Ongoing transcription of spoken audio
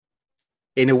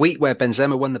In a week where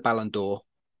Benzema won the Ballon d'Or,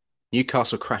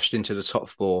 Newcastle crashed into the top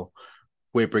four,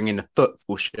 we're bringing the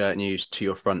football shirt news to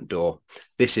your front door.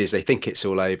 This is They Think It's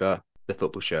All Over, the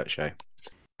Football Shirt Show.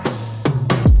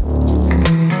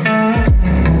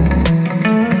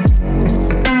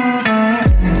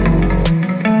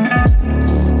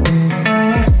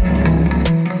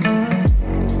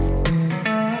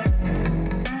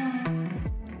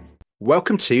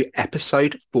 Welcome to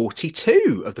episode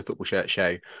 42 of the Football Shirt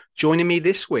Show. Joining me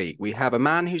this week, we have a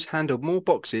man who's handled more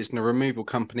boxes than a removal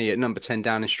company at number 10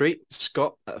 Downing Street,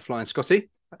 Scott at Flying Scotty.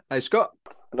 Hey, Scott.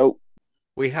 Hello.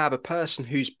 We have a person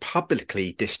who's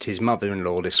publicly dissed his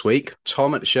mother-in-law this week,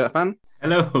 Tom at the Shirt Fan.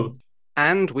 Hello.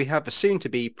 And we have a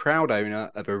soon-to-be proud owner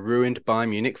of a ruined Bayern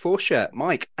Munich 4 shirt,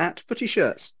 Mike at Footy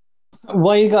Shirts.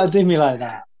 Why you got to do me like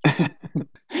that?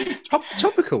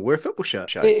 Topical. We're a football shirt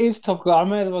show. It is topical. I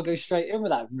may as well go straight in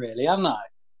with that, really, haven't I?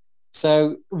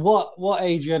 So what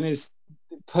Adrian is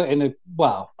putting I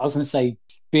was going to say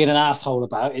being an asshole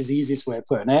about is the easiest way of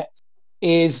putting it,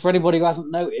 is for anybody who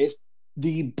hasn't noticed,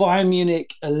 the Bayern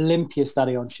Munich Olympia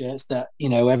Stadion shirts that,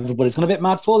 everybody's gone a bit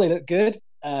mad for. They look good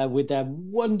with their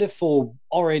wonderful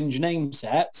orange name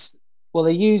sets. Well,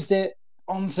 they used it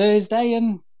on Thursday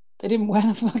and they didn't wear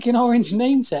the fucking orange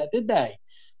name set, did they?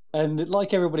 And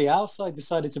like everybody else, I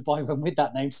decided to buy one with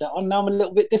that name set on. Now I'm a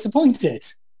little bit disappointed.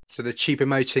 So the cheap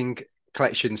emoting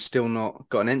collection's still not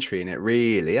got an entry in it,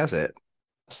 really, has it?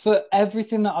 For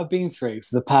everything that I've been through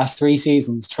for the past 3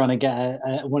 seasons, trying to get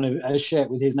a shirt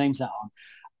with his name set on,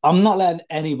 I'm not letting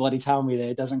anybody tell me that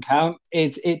it doesn't count.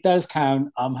 It does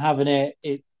count. I'm having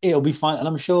it. It'll be fine. And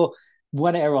I'm sure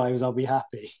when it arrives, I'll be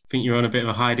happy. I think you're on a bit of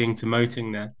a hiding to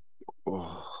moting there.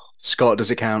 Oh. Scott,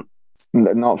 does it count?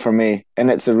 Not for me.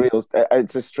 And it's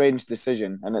a strange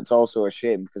decision. And it's also a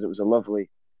shame because it was a lovely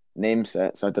name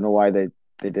set. So I don't know why they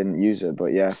didn't use it.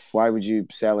 But yeah, why would you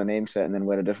sell a name set and then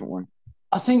wear a different one?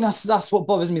 I think that's what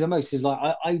bothers me the most is like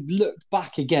I looked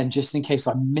back again just in case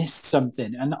I missed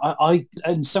something. And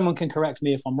and someone can correct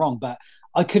me if I'm wrong, but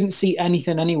I couldn't see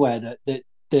anything anywhere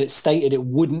that stated it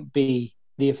wouldn't be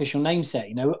the official name set.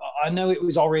 I know it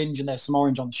was orange and there's some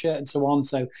orange on the shirt and so on.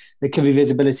 So there could be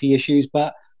visibility issues,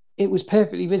 but it was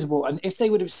perfectly visible. And if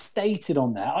they would have stated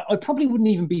on there, I probably wouldn't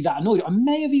even be that annoyed. I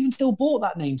may have even still bought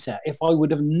that name set if I would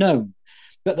have known.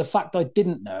 But the fact I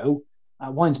didn't know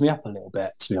winds me up a little bit,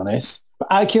 to be honest.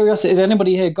 But out of curiosity, has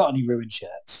anybody here got any ruined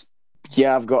shirts?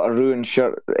 Yeah, I've got a ruined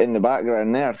shirt in the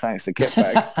background there, thanks to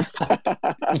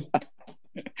Kitbag.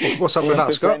 What's up with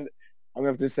that, Scott? I'm going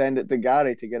to have to send it to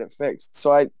Gary to get it fixed.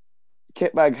 So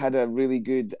Kitbag had a really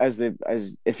good, as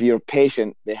if you're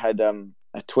patient, they had a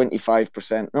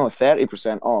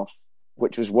 30% off,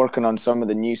 which was working on some of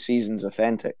the new season's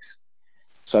authentics.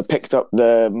 So I picked up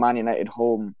the Man United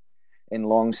home in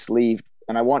long sleeve,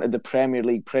 and I wanted the Premier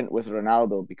League print with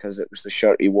Ronaldo because it was the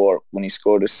shirt he wore when he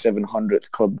scored his 700th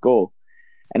club goal.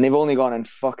 And they've only gone and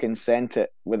fucking sent it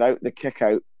without the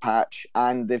kick-out patch,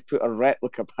 and they've put a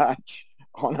replica patch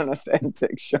on an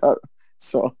authentic shirt.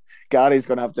 So Gary's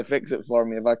going to have to fix it for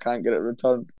me if I can't get it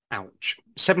returned. Ouch.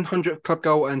 700th club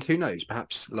goal, and who knows,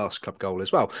 perhaps last club goal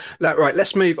as well. Right,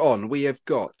 let's move on. We have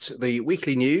got the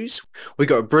weekly news. We've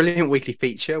got a brilliant weekly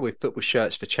feature with football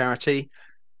shirts for charity,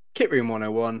 Kit Room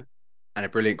 101, and a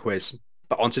brilliant quiz.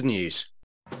 But on to the news.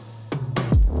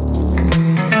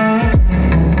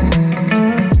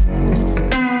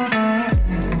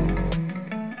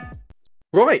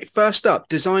 Right, first up,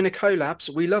 designer collabs.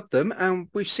 We love them, and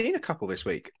we've seen a couple this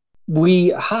week. We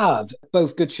have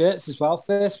both good shirts as well.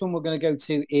 First one we're going to go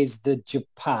to is the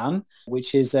Japan,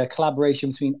 which is a collaboration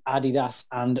between Adidas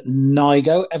and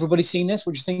Nigo. Everybody seen this?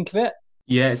 What do you think of it?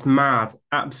 Yeah, it's mad.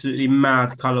 Absolutely mad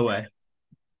colourway.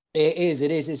 It is.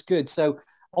 It's good. So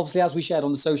obviously, as we shared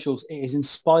on the socials, it is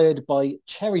inspired by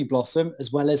cherry blossom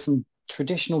as well as some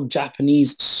traditional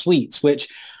Japanese sweets, which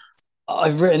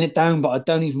I've written it down, but I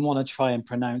don't even want to try and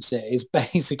pronounce it. It's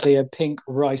basically a pink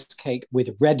rice cake with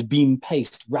red bean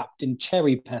paste wrapped in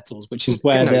cherry petals, which is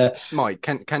where Mike,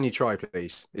 can you try,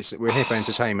 please? We're here for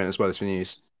entertainment as well as for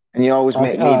news. And you always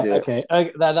make me do it.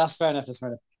 Okay, that's fair enough. That's fair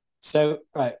enough. So,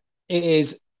 right, it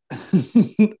is...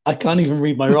 I can't even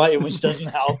read my writing, which doesn't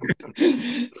help.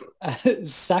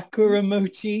 Sakura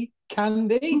mochi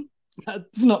candy.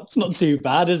 It's not too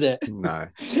bad, is it? No.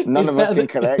 None of us can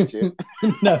correct you.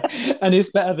 No, and it's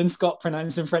better than Scott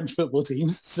pronouncing French football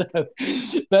teams. So,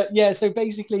 but yeah, so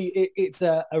basically it's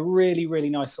a really, really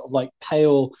nice sort of like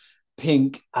pale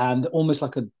pink and almost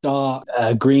like a dark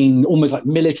green, almost like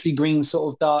military green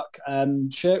sort of dark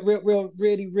shirt.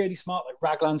 Really, really smart, like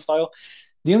raglan style.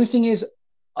 The only thing is,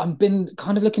 I've been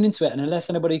kind of looking into it, and unless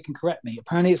anybody can correct me,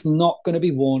 apparently it's not going to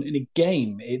be worn in a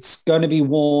game. It's going to be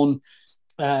worn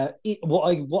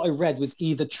what I read was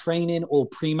either training or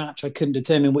pre-match. I couldn't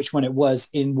determine which one it was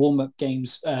in warm-up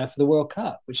games for the World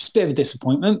Cup, which is a bit of a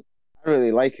disappointment. I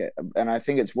really like it, and I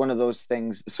think it's one of those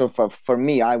things. So for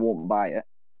me, I won't buy it,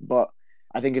 but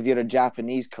I think if you're a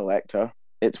Japanese collector,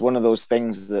 it's one of those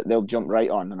things that they'll jump right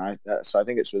on, and so I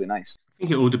think it's really nice. I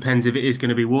think it all depends if it is going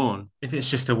to be worn. If it's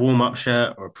just a warm-up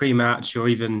shirt or a pre-match or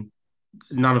even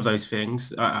none of those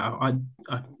things,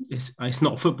 it's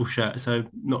not a football shirt, so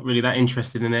not really that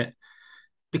interested in it.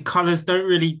 The colours don't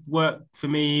really work for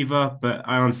me either, but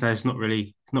I understand it's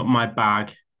not my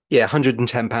bag. Yeah,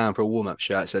 £110 for a warm-up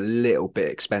shirt. It's a little bit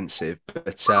expensive,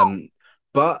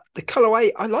 but the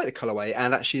colourway, I like the colourway,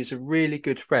 and actually it's a really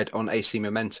good thread on AC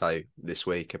Memento this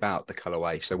week about the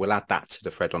colourway. So we'll add that to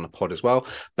the thread on the pod as well.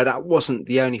 But that wasn't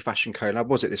the only fashion collab,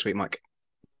 was it this week, Mike?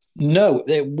 No,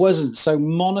 it wasn't. So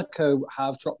Monaco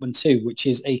have dropped one too, which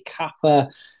is a Kappa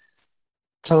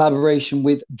collaboration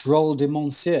with Drôle de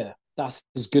Monsieur. That's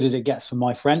as good as it gets for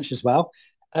my French as well.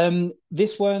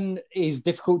 This one is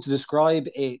difficult to describe.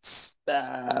 It's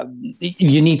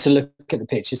you need to look at the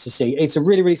pictures to see. It's a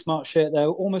really, really smart shirt,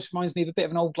 though. Almost reminds me of a bit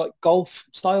of an old like golf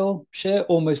style shirt,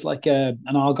 almost like an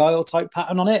Argyle type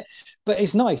pattern on it. But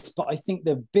it's nice. But I think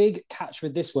the big catch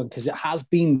with this one, because it has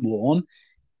been worn,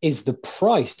 is the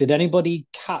price. Did anybody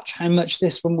catch how much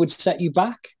this one would set you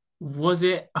back? Was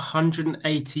it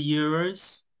 180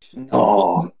 euros?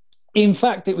 No. In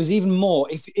fact, it was even more.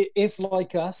 If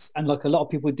like us and like a lot of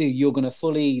people do, you're going to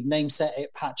fully name set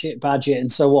it, patch it, badge it,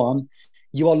 and so on.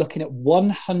 You are looking at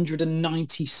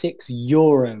 196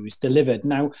 euros delivered.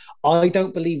 Now, I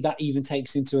don't believe that even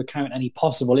takes into account any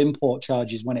possible import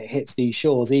charges when it hits these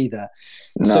shores either.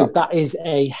 No. So that is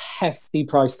a hefty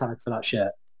price tag for that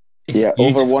shirt. It's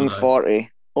over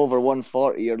 140. Over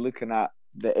 140, you're looking at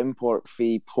the import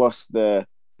fee plus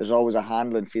there's always a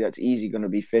handling fee that's easy going to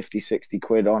be 50, 60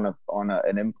 quid on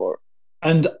an import.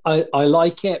 And I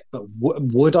like it, but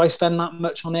would I spend that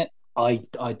much on it? I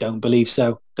don't believe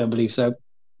so. Don't believe so.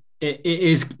 It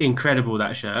is incredible,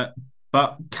 that shirt.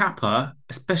 But Kappa,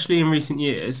 especially in recent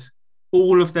years,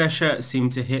 all of their shirts seem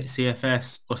to hit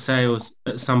CFS or sales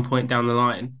at some point down the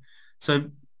line. So,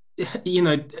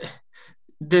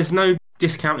 there's no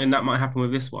discounting that might happen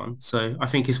with this one. So I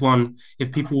think it's one,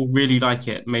 if people really like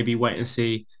it, maybe wait and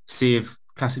see if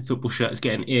classic football shirts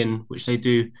getting in, which they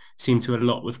do seem to a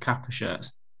lot with Kappa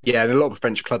shirts. Yeah, and a lot of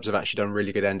French clubs have actually done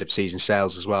really good end of season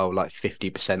sales as well, like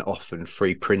 50% off and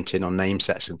free printing on name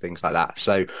sets and things like that.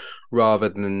 So rather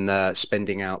than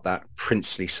spending out that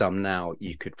princely sum now,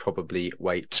 you could probably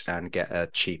wait and get a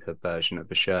cheaper version of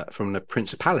the shirt from the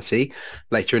Principality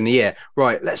later in the year.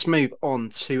 Right, let's move on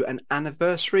to an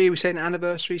anniversary. We say an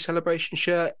anniversary celebration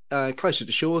shirt closer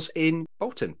to shores in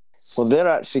Bolton. Well, they're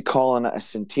actually calling it a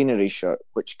centenary shirt,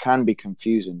 which can be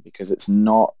confusing because it's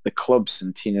not the club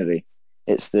centenary.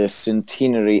 It's the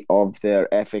centenary of their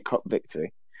FA Cup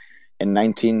victory in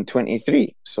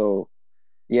 1923. So,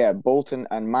 yeah, Bolton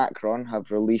and Macron have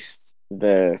released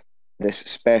this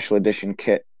special edition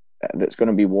kit that's going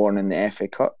to be worn in the FA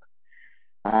Cup.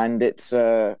 And it's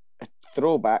a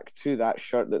throwback to that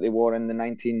shirt that they wore in the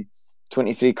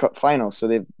 1923 Cup final. So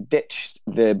they've ditched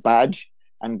the badge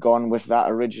and gone with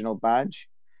that original badge.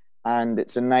 And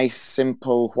it's a nice,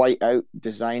 simple white-out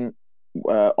design.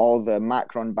 All the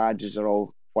Macron badges are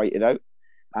all whited out,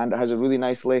 and it has a really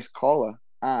nice lace collar.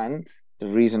 And the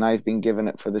reason I've been given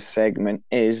it for this segment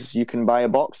is you can buy a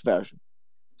boxed version.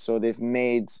 So they've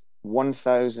made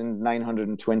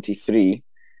 1,923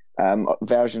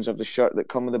 versions of the shirt that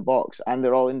come with a box, and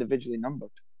they're all individually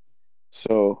numbered.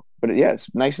 So, but yeah,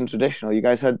 it's nice and traditional. You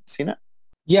guys had seen it?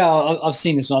 Yeah, I've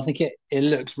seen this one. I think it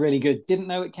looks really good. Didn't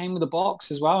know it came with a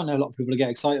box as well. I know a lot of people get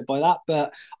excited by that,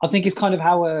 but I think it's kind of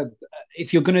how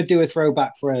if you're going to do a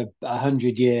throwback for a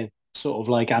 100-year sort of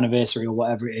like anniversary or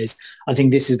whatever it is, I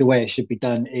think this is the way it should be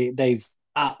done. They've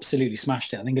absolutely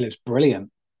smashed it. I think it looks brilliant.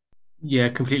 Yeah,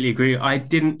 completely agree. I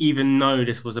didn't even know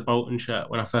this was a Bolton shirt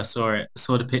when I first saw it. I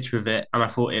saw the picture of it and I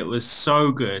thought it was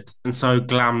so good and so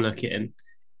glam looking.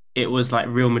 It was like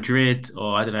Real Madrid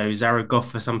or, I don't know,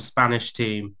 Zaragoza, some Spanish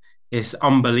team. It's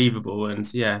unbelievable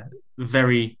and, yeah,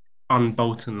 very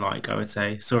un-Bolton-like, I would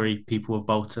say. Sorry, people of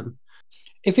Bolton.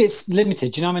 If it's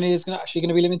limited, do you know how many is actually going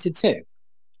to be limited to?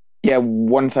 Yeah,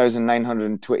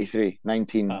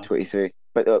 1923. Oh.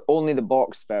 But only the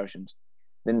boxed versions.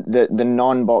 The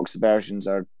non-boxed versions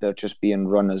they're just being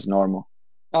run as normal.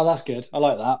 Oh, that's good. I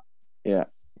like that. Yeah.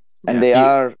 And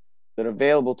they're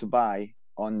available to buy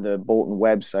on the Bolton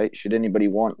website, should anybody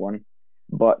want one.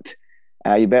 But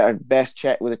you best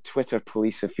check with the Twitter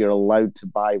police if you're allowed to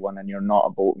buy one and you're not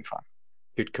a Bolton fan.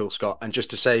 Good call, Scott. And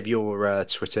just to save your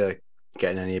Twitter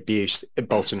getting any abuse.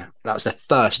 Bolton, that was their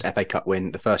first FA Cup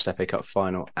win, the first FA Cup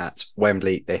final at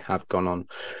Wembley. They have gone on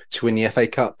to win the FA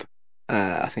Cup,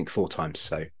 I think 4 times.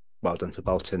 So well done to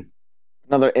Bolton.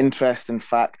 Another interesting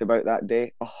fact about that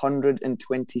day,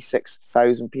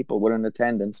 126,000 people were in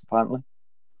attendance, apparently.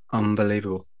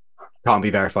 Unbelievable. Can't be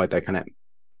verified though, can it?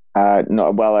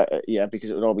 No, well, yeah, because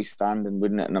it would all be standing,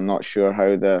 wouldn't it? And I'm not sure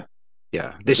how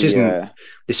this isn't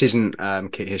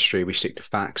kit history. We stick to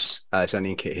facts. It's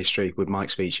only in kit history. With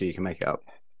Mike's feature, you can make it up.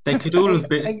 They could all have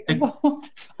been. What the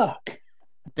fuck?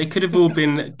 They could have all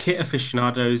been kit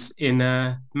aficionados in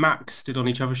Max stood on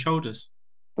each other's shoulders.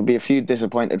 There'll be a few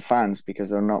disappointed fans because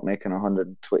they're not making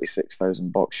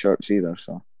 126,000 box shirts either.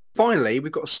 So finally,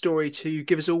 we've got a story to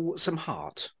give us all some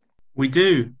heart. We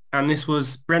do, and this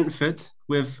was Brentford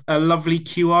with a lovely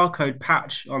QR code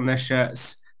patch on their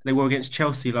shirts. They were against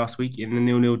Chelsea last week in the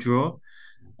 0-0 draw.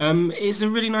 It's a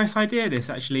really nice idea, this,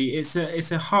 actually. It's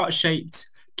a heart-shaped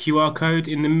QR code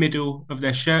in the middle of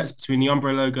their shirts between the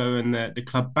Umbro logo and the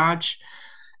club badge.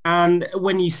 And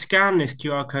when you scan this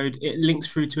QR code, it links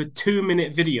through to a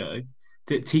 2-minute video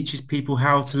that teaches people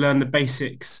how to learn the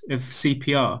basics of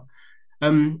CPR.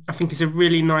 I think it's a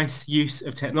really nice use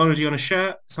of technology on a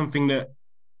shirt, something that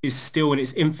is still in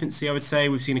its infancy, I would say.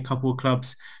 We've seen a couple of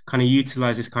clubs kind of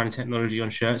utilize this kind of technology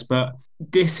on shirts, but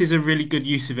this is a really good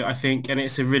use of it, I think, and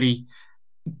it's a really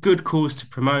good cause to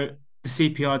promote. The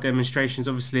CPR demonstrations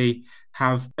obviously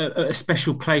have a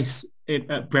special place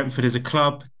at Brentford as a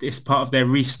club. It's part of their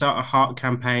Restart a Heart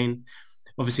campaign.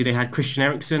 Obviously, they had Christian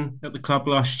Eriksen at the club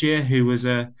last year, who was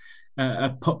a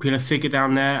popular figure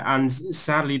down there, and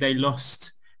sadly they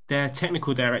lost their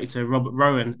technical director Robert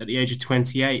Rowan at the age of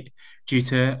 28 due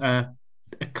to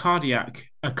a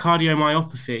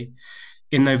cardiomyopathy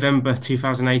in November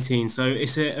 2018. So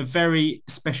it's a very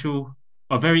special,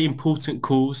 a very important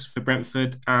cause for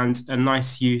Brentford and a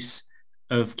nice use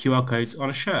of QR codes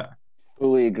on a shirt.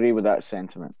 Fully agree with that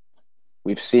sentiment.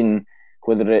 We've seen,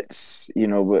 whether it's, I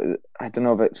don't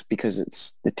know if it's because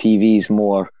it's the TV's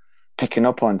more picking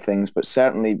up on things, but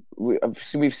certainly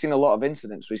we've seen a lot of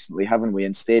incidents recently, haven't we,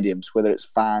 in stadiums, whether it's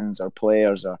fans or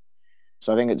players, or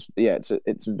so I think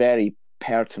it's very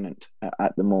pertinent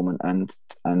at the moment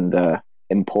and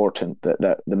important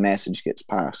that the message gets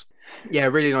passed. Yeah,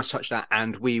 really nice touch that,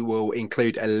 and we will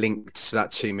include a link to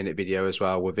that 2-minute video as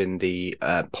well within the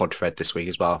pod thread this week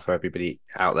as well for everybody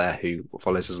out there who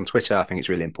follows us on Twitter. I think it's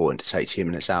really important to take 2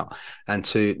 minutes out and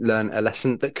to learn a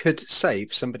lesson that could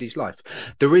save somebody's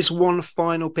life. There is one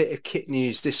final bit of kit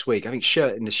news this week. I think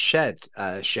Shirt in the Shed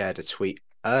shared a tweet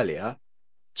earlier.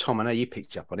 Tom, I know you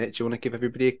picked up on it. Do you want to give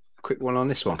everybody a quick one on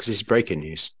this one, because this is breaking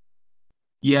news?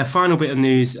 Yeah, final bit of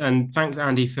news, and thanks,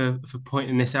 Andy, for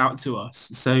pointing this out to us.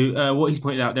 So what he's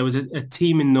pointed out, there was a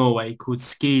team in Norway called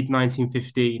Skeid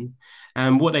 1915,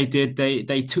 and what they did,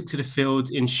 they took to the field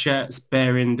in shirts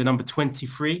bearing the number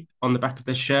 23 on the back of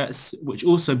their shirts, which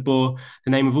also bore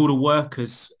the name of all the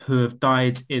workers who have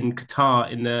died in Qatar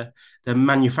in the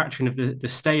manufacturing of the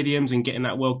stadiums and getting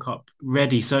that World Cup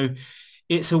ready. So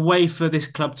it's a way for this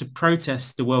club to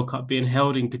protest the World Cup being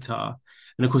held in Qatar.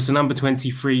 And of course, the number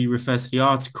 23 refers to the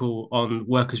article on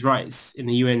workers' rights in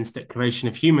the UN's Declaration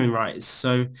of Human Rights.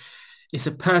 So it's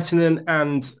a pertinent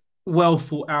and well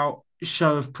thought out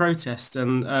show of protest.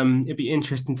 And it'd be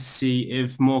interesting to see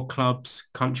if more clubs,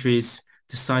 countries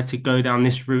decide to go down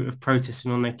this route of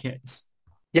protesting on their kits.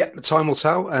 Yeah, the time will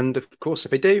tell. And of course,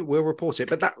 if they do, we'll report it.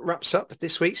 But that wraps up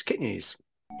this week's Kit News.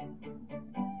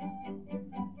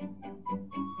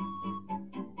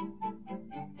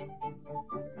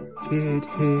 Kid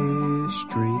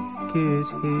history,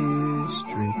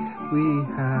 we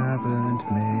haven't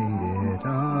made it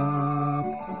up.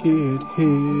 Kid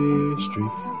history,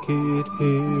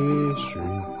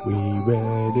 we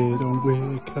read it on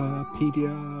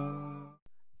Wikipedia.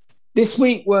 This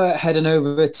week we're heading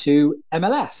over to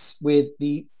MLS with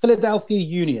the Philadelphia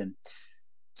Union.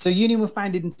 So Union were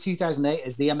founded in 2008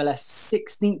 as the MLS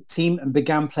 16th team and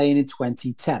began playing in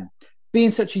 2010. Being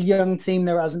such a young team,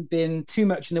 there hasn't been too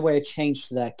much in the way of change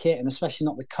to their kit, and especially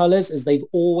not the colours, as they've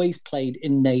always played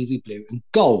in navy blue and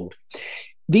gold.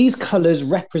 These colours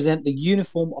represent the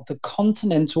uniform of the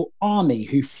Continental Army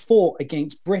who fought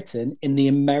against Britain in the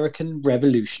American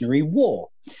Revolutionary War.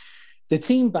 The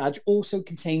team badge also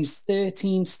contains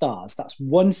 13 stars. That's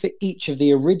one for each of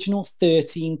the original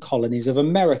 13 colonies of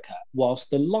America,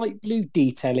 whilst the light blue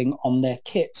detailing on their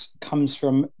kits comes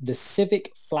from the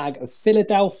civic flag of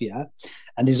Philadelphia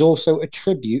and is also a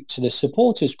tribute to the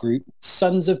supporters group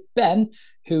Sons of Ben,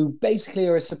 who basically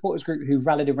are a supporters group who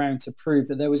rallied around to prove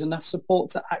that there was enough support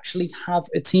to actually have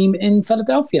a team in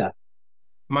Philadelphia.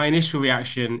 My initial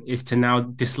reaction is to now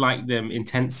dislike them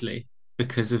intensely.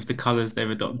 because of the colours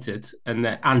they've adopted and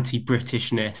their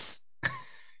anti-Britishness.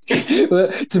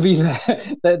 Well, to be fair,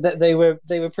 they were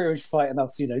pretty much fighting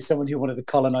off, someone who wanted to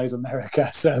colonize America.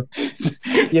 So,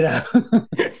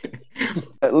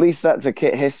 At least that's a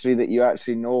kit history that you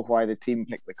actually know why the team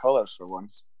picked the colours for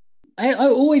once. I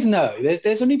always know.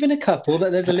 There's only been a couple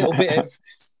that there's a little bit of,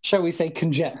 shall we say,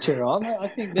 conjecture on. I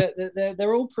think that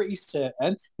they're all pretty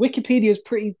certain. Wikipedia's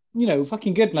pretty,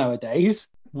 fucking good nowadays.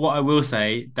 What I will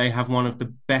say, they have one of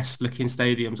the best looking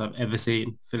stadiums I've ever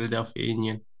seen, Philadelphia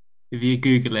Union. If you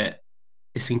Google it,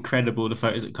 it's incredible, the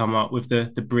photos that come up with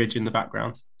the bridge in the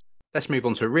background. Let's move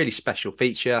on to a really special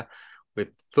feature with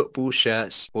football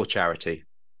shirts for charity.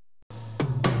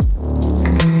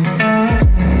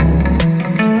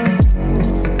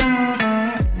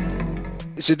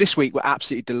 So this week, we're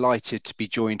absolutely delighted to be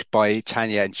joined by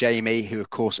Tanya and Jamie, who, of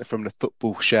course, are from the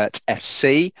Football Shirt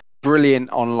FC. Brilliant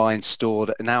online store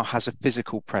that now has a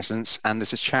physical presence and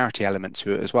there's a charity element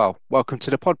to it as well. Welcome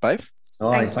to the pod, both.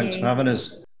 Hi, thanks for having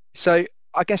us. So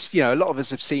I guess, a lot of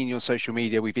us have seen your social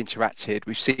media, we've interacted,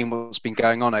 we've seen what's been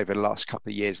going on over the last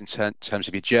couple of years in terms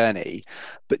of your journey.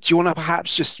 But do you want to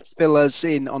perhaps just fill us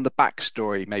in on the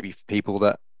backstory, maybe for people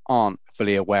that aren't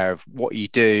fully aware of what you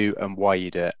do and why you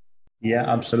do it? Yeah,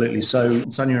 absolutely. So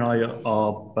Tanya and I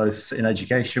are both in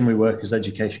education. We work as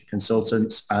education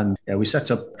consultants, and we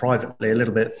set up privately a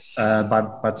little bit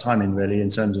bad timing really in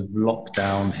terms of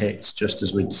lockdown hits just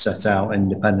as we'd set out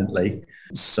independently.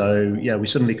 So we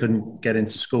suddenly couldn't get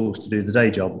into schools to do the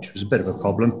day job, which was a bit of a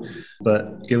problem.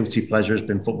 But guilty pleasure has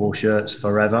been football shirts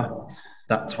forever.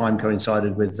 That time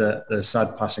coincided with the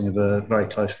sad passing of a very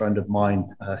close friend of mine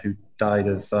who died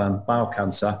of bowel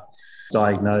cancer.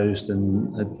 Diagnosed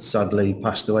and had sadly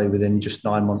passed away within just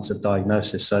 9 months of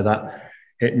diagnosis. So that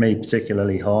hit me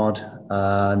particularly hard.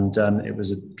 And it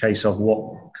was a case of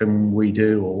what can we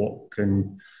do, or what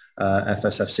can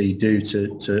FSFC do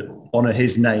to honour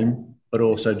his name, but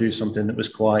also do something that was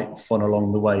quite fun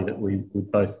along the way that we would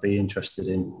both be interested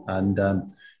in. And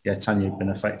Tanya had been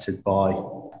affected by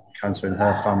cancer in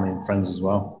her family and friends as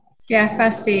well. Yeah,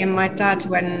 firstly, and my dad,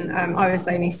 when I was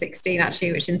only 16,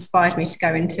 actually, which inspired me to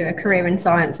go into a career in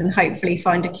science and hopefully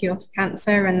find a cure for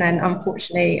cancer. And then,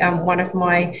 unfortunately, one of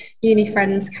my uni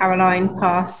friends, Caroline,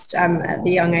 passed at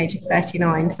the young age of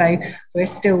 39. So we're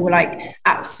still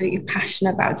absolutely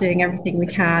passionate about doing everything we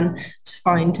can to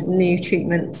find new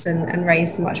treatments and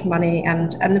raise as much money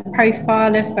and the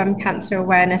profile of cancer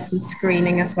awareness and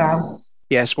screening as well.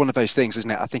 Yeah, it's one of those things, isn't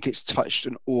it? I think it's touched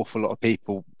an awful lot of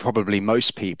people, probably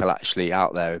most people actually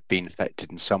out there have been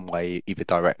affected in some way, either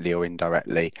directly or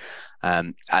indirectly.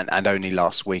 And only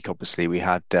last week, obviously, we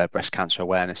had Breast Cancer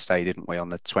Awareness Day, didn't we, on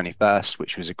the 21st,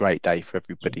 which was a great day for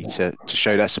everybody to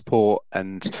show their support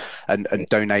and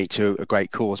donate to a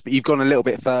great cause. But you've gone a little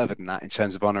bit further than that in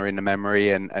terms of honouring the memory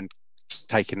and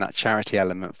taking that charity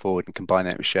element forward and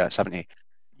combining it with shirts, haven't you?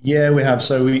 Yeah, we have.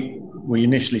 So we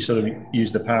initially sort of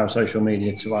used the power of social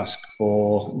media to ask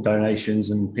for donations,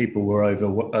 and people were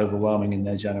overwhelming in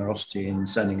their generosity in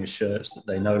sending us shirts that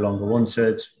they no longer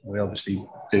wanted. We obviously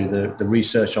do the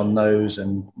research on those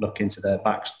and look into their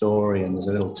backstory, and there's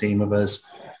a little team of us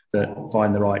that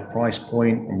find the right price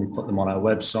point, and we put them on our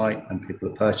website and people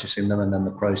are purchasing them, and then the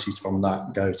proceeds from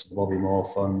that go to the Bobby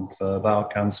Moore Fund for bowel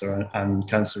cancer and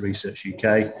Cancer Research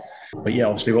UK. But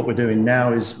obviously what we're doing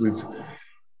now is we've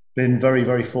been very,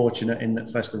 very fortunate in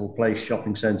that Festival Place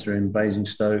shopping centre in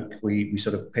Basingstoke. We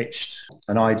sort of pitched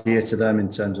an idea to them in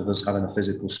terms of us having a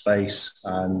physical space,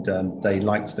 and they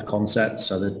liked the concept.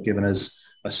 So they've given us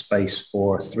a space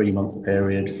for a 3-month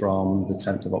period from the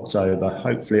 10th of October,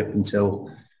 hopefully up until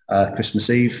Christmas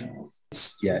Eve.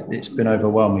 It's been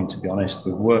overwhelming, to be honest.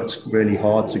 We've worked really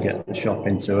hard to get the shop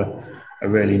into a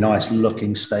really nice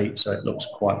looking state, so it looks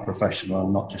quite professional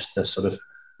and not just a sort of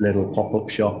little pop-up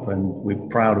shop, and we're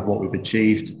proud of what we've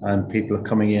achieved, and people are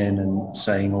coming in and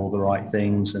saying all the right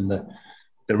things. And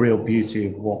the real beauty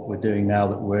of what we're doing now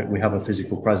that we have a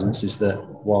physical presence is that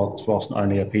whilst not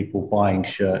only are people buying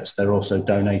shirts, they're also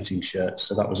donating shirts.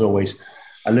 So that was always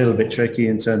a little bit tricky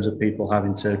in terms of people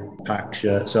having to pack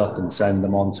shirts up and send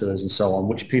them on to us and so on,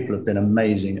 which people have been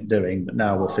amazing at doing. But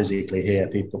now we're physically here,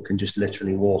 people can just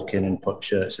literally walk in and put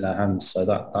shirts in our hands. So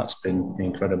that's been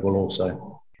incredible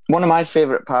also. One of my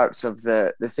favourite parts of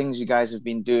the things you guys have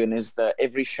been doing is that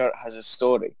every shirt has a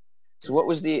story. So what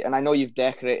was and I know you've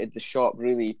decorated the shop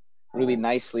really, really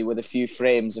nicely with a few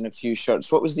frames and a few shirts.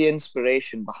 What was the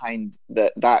inspiration behind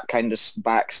that kind of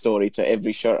backstory to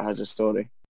every shirt has a story?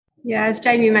 Yeah, as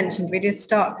Jamie mentioned, we did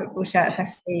start Football Shirts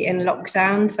FC in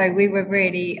lockdown. So we were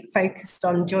really focused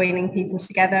on joining people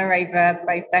together over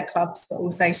both their clubs, but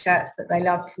also shirts that they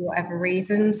love for whatever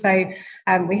reason. So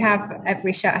we have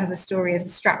every shirt has a story as a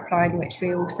strapline, which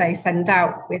we also send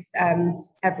out with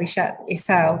every shirt that we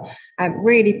sell,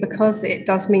 really because it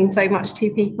does mean so much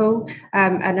to people.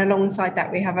 And alongside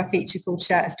that, we have a feature called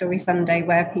Shirt Story Sunday,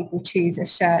 where people choose a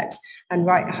shirt and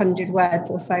write 100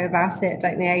 words or so about it,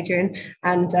 don't they, Adrian?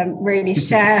 And really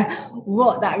share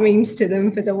what that means to them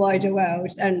for the wider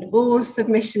world. And all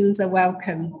submissions are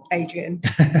welcome, Adrian.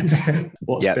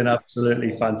 What's been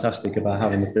absolutely fantastic about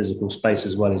having the physical space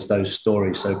as well is those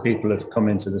stories. So people have come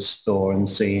into the store and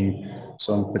seen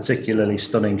some particularly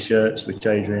stunning shirts, which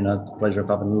Adrian had the pleasure of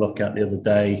having a look at the other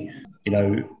day.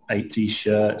 80s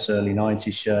shirts, early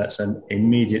 90s shirts, and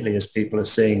immediately as people are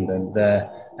seeing them, they're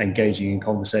engaging in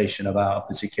conversation about a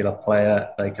particular player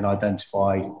they can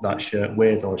identify that shirt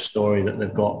with, or a story that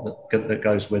they've got that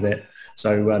goes with it.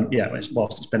 So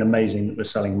whilst it's been amazing that we're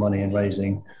selling money and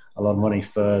raising a lot of money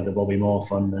for the Bobby Moore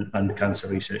Fund and Cancer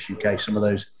Research UK, some of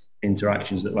those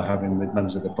interactions that we're having with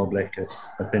members of the public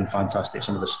have been fantastic.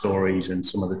 Some of the stories and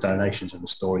some of the donations and the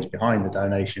stories behind the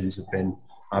donations have been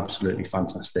absolutely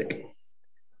fantastic.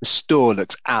 The store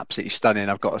looks absolutely stunning,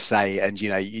 I've got to say. And,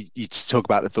 you talk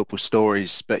about the football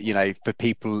stories, but, for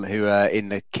people who are in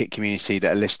the kit community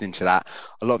that are listening to that,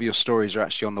 a lot of your stories are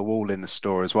actually on the wall in the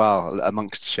store as well,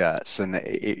 amongst shirts. And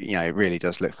it really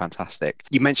does look fantastic.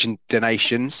 You mentioned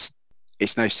donations.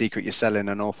 It's no secret you're selling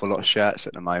an awful lot of shirts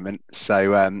at the moment.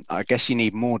 So I guess you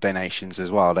need more donations as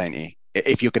well, don't you?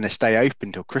 If you're going to stay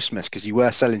open till Christmas, because you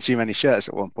were selling too many shirts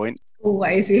at one point.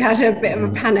 Always. We had a bit of a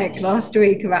panic last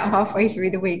week, about halfway through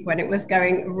the week, when it was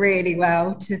going really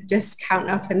well, to just count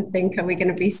up and think, are we going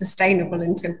to be sustainable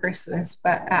until Christmas?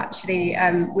 But actually,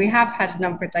 we have had a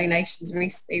number of donations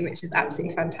recently, which is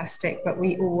absolutely fantastic, but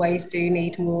we always do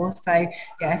need more. So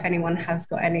yeah, if anyone has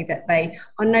got any that they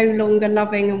are no longer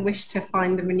loving and wish to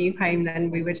find them a new home, then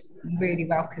we would really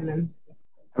welcome them.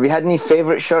 Have you had any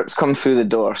favourite shirts come through the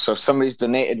door? So if somebody's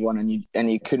donated one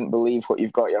and you couldn't believe what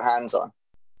you've got your hands on?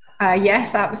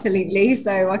 Yes, absolutely.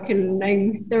 So I can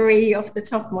name 3 off the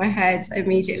top of my head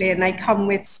immediately, and they come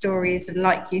with stories. And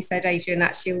like you said, Adrian,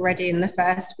 actually already in the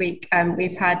first week,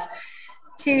 we've had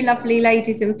 2 lovely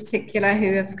ladies in particular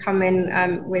who have come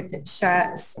in with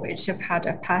shirts which have had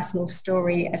a personal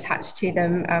story attached to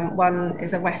them. One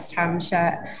is a West Ham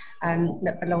shirt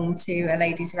that belonged to a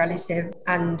lady's relative,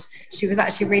 and she was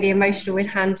actually really emotional in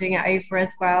handing it over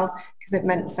as well, because it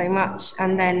meant so much.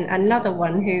 And then another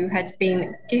one who had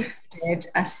been gifted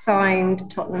a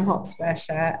signed Tottenham Hotspur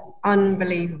shirt,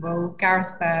 unbelievable.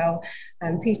 Gareth Bale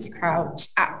and Peter Crouch,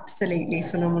 absolutely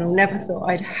phenomenal. Never thought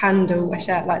I'd handle a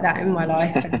shirt like that in my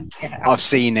life. And, I've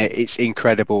seen it. It's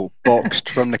incredible. Boxed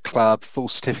from the club, full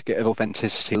certificate of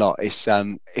authenticity.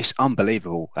 It's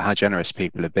unbelievable how generous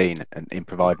people have been in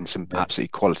providing some absolutely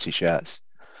quality shirts.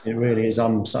 It really is.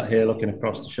 I'm sat here looking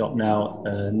across the shop now,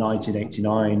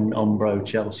 1989 Umbro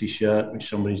Chelsea shirt, which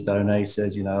somebody's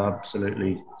donated,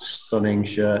 absolutely stunning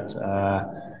shirt.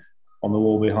 On the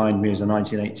wall behind me is a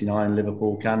 1989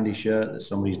 Liverpool Candy shirt that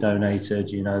somebody's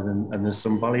donated, and there's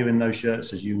some value in those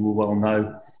shirts, as you will well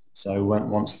know. So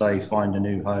once they find a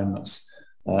new home, that's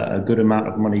a good amount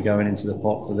of money going into the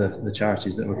pot for the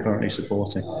charities that we're currently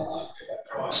supporting.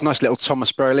 It's a nice little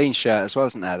Thomas Brolin shirt as well,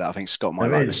 isn't there, that I think Scott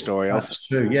might like the story of. That's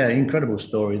true. Yeah, incredible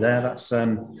story there. That's so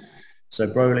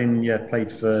Brolin, played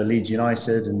for Leeds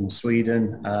United and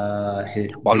Sweden.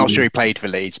 I'm not sure he played for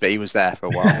Leeds, but he was there for a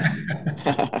while.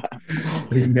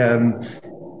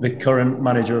 The current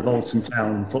manager of Alton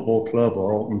Town Football Club,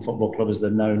 or Alton Football Club as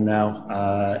they're known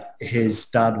now, his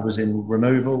dad was in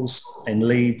removals in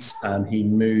Leeds, and he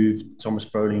moved Thomas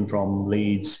Brolin from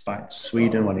Leeds back to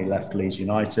Sweden when he left Leeds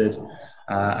United.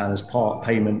 And as part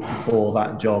payment for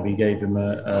that job, he gave him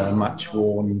a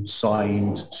match-worn,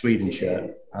 signed Sweden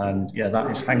shirt. And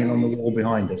that is hanging on the wall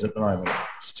behind us at the moment.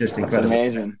 It's just incredible.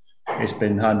 That's amazing. It's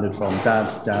been handed from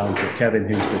Dad down to Kevin,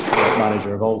 who's the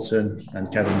manager of Alton, and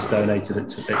Kevin's donated it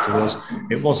to us.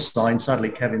 It was signed. Sadly,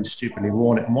 Kevin stupidly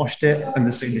worn it and washed it, and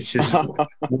the signature's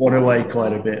worn away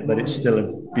quite a bit, but it's still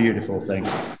a beautiful thing.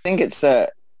 I think it's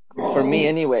for me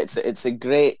anyway, it's a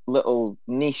great little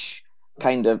niche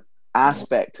kind of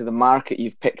aspect to the market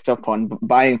you've picked up on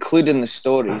by including the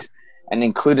stories and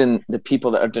including the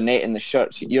people that are donating the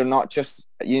shirts. You're not just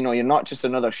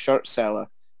another shirt seller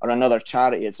or another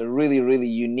charity. It's a really, really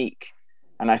unique.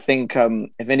 And I think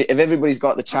if everybody's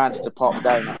got the chance to pop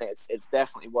down, I think it's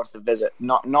definitely worth a visit.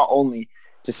 Not only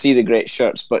to see the great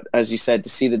shirts, but as you said, to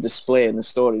see the display and the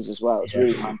stories as well. It's Yeah.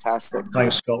 really fantastic.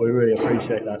 Thanks, Scott. We really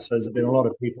appreciate that. So there's been a lot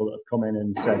of people that have come in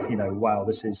and said, wow,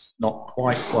 this is not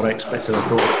quite what I expected. I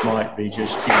thought it might be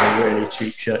just, really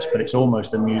cheap shirts, but it's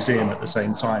almost a museum at the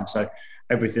same time. So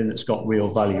everything that's got real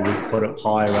value we've put up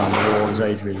high around the wall, as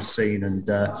Adrian's seen, and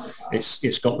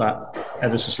it's got that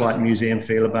ever so slight museum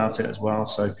feel about it as well.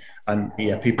 So, and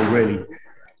yeah, people really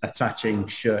attaching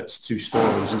shirts to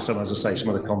stories, and as I say, some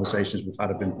of the conversations we've had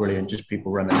have been brilliant, just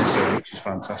people reminiscing, which is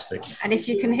fantastic. And if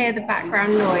you can hear the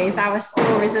background noise, our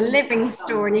store is a living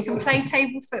store, and you can play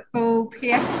table football,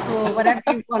 PS4, whatever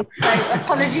you want. So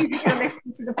apologies if you're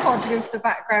listening to the pod with the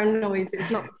background noise.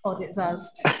 It's not the pod, it's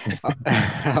us.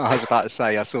 I was about to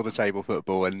say, I saw the table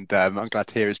football, and I'm glad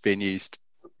to hear it's being used.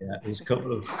 Yeah, there's a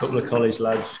couple of college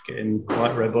lads getting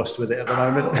quite robust with it at the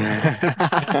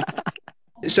moment.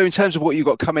 So in terms of what you've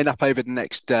got coming up over the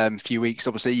next few weeks,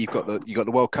 obviously you've got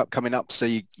the World Cup coming up. So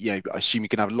I assume you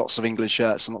can have lots of England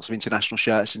shirts and lots of international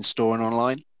shirts in store and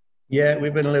online. Yeah,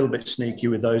 we've been a little bit sneaky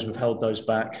with those. We've held those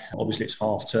back. Obviously, it's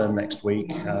half term next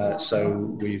week.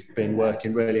 So we've been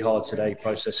working really hard today,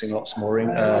 processing lots more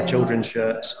children's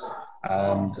shirts.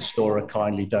 The store are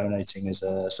kindly donating as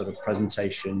a sort of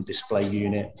presentation display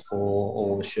unit for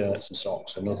all the shirts and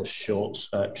socks and other shirts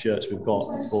we've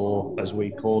got for, as we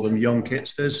call them, young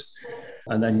kitsters.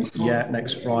 And then,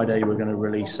 next Friday, we're going to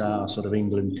release our sort of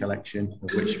England collection, of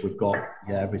which we've got,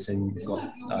 everything. We've got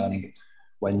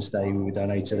Wednesday, we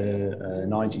donated a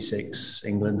 96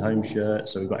 England home shirt.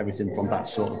 So we've got everything from that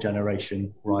sort of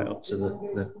generation right up to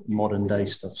the modern day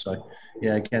stuff. So,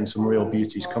 again, some real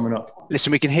beauties coming up. Listen,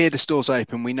 we can hear the stores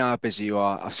open. We know how busy you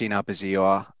are. I've seen how busy you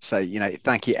are. So,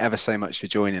 thank you ever so much for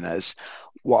joining us.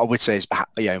 What I would say is,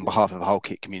 on behalf of the whole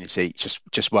kit community,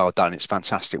 just well done. It's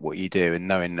fantastic what you do. And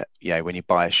knowing that, when you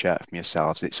buy a shirt from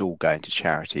yourselves, it's all going to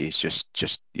charity. It's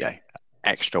just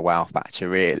extra wow factor,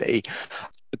 really.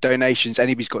 Donations,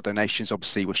 anybody's got donations,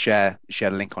 obviously we'll share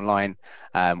the link online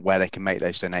where they can make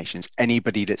those donations.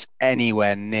 Anybody that's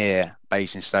anywhere near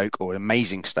Basingstoke, or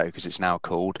Amazingstoke as it's now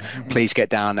called, please get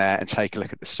down there and take a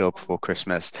look at the store before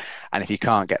Christmas. And if you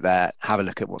can't get there, have a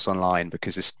look at what's online,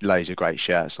 because there's loads of great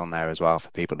shirts on there as well for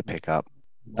people to pick up.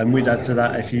 And we'd add to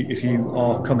that, if you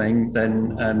are coming,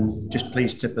 then just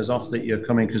please tip us off that you're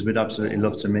coming, because we'd absolutely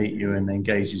love to meet you and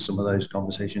engage in some of those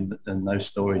conversations and those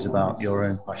stories about your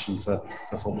own passion for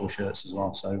football shirts as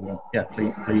well. So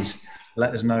please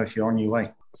let us know if you're on your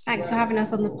way. Thanks for having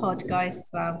us on the pod, guys, as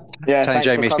well. Yeah, Tony,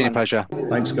 Jamie, it's been a pleasure.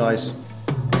 Thanks, guys.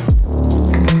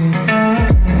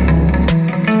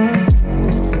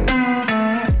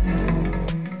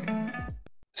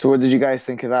 So what did you guys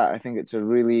think of that? I think it's a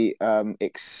really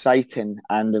exciting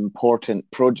and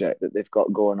important project that they've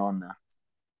got going on there.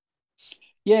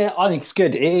 Yeah, I think it's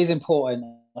good. It is important.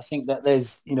 I think that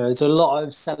there's a lot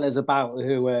of sellers about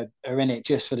who are in it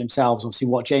just for themselves. Obviously,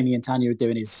 what Jamie and Tanya are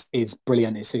doing is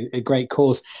brilliant. It's a great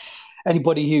cause.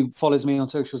 Anybody who follows me on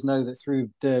socials know that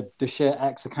through the Shirt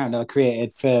X account I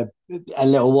created for a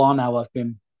little while now, I've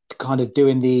been kind of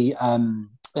doing the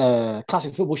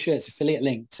classic football shirts affiliate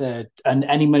link to, and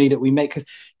any money that we make,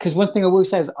 because one thing I will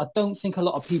say is I don't think a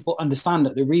lot of people understand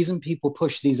that the reason people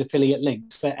push these affiliate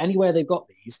links for anywhere they've got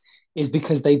these is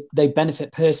because they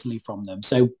benefit personally from them.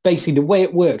 So basically the way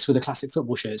it works with the classic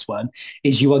football shirts one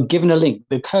is you are given a link.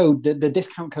 The code, the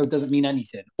discount code doesn't mean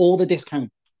anything. All the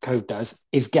discount code does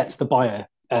is gets the buyer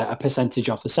a percentage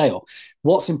off the sale.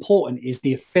 What's important is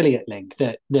the affiliate link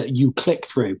that you click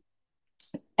through.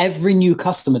 Every new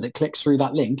customer that clicks through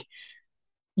that link,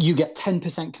 you get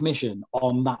 10% commission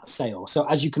on that sale. So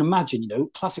as you can imagine,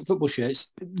 classic football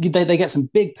shirts, they get some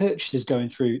big purchases going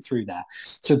through there.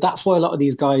 So that's why a lot of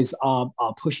these guys are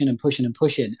pushing and pushing and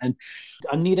pushing. And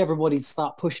I need everybody to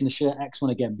start pushing the Shirt X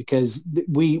one again, because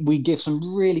we give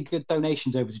some really good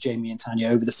donations over to Jamie and Tanya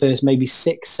over the first maybe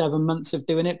 6-7 months of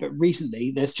doing it. But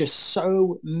recently there's just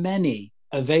so many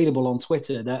available on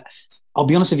Twitter that, I'll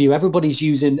be honest with you, everybody's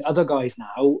using other guys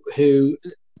now who,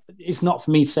 it's not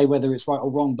for me to say whether it's right or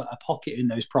wrong, but are pocketing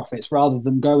those profits rather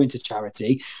than going to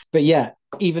charity. But yeah,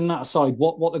 even that aside,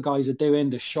 what the guys are doing,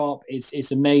 the shop,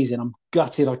 it's amazing. I'm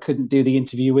gutted I couldn't do the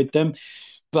interview with them,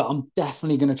 but I'm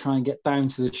definitely going to try and get down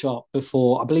to the shop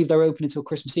before, I believe they're open until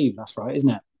Christmas Eve. That's right, isn't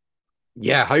it?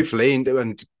 Yeah, hopefully.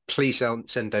 And please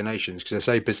send donations, because they're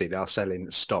so busy. They are selling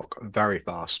stock very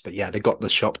fast. But yeah, they got the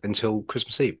shop until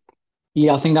Christmas Eve.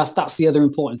 Yeah, I think that's the other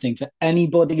important thing for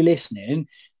anybody listening.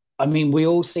 I mean, we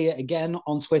all see it again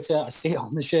on Twitter. I see it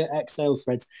on the Shirt X sales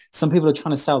threads. Some people are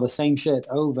trying to sell the same shirts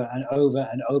over and over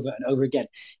and over and over again.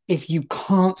 If you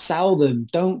can't sell them,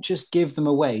 don't just give them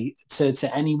away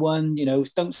to anyone.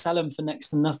 Don't sell them for next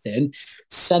to nothing.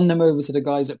 Send them over to the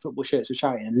guys at Football Shirts for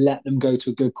Charity and let them go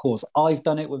to a good cause. I've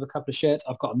done it with a couple of shirts.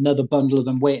 I've got another bundle of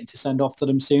them waiting to send off to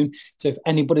them soon. So if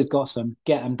anybody's got some,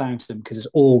 get them down to them because it's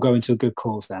all going to a good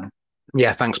cause then.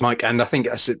 Yeah, thanks, Mike. And I think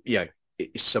that's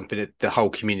it's something that the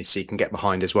whole community can get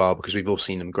behind as well, because we've all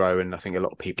seen them grow, and I think a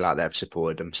lot of people out there have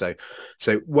supported them. So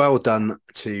well done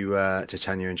to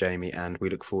Tanya and Jamie, and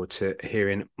we look forward to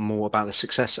hearing more about the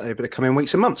success over the coming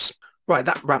weeks and months. Right,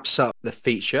 that wraps up the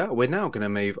feature. We're now going to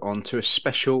move on to a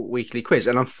special weekly quiz,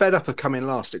 and I'm fed up of coming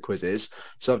last at quizzes,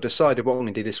 so I've decided what I'm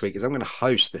going to do this week is I'm going to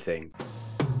host the thing.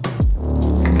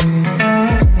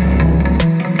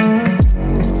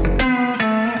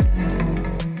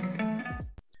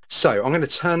 So I'm going to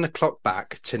turn the clock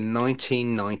back to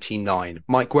 1999.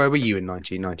 Mike, where were you in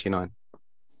 1999?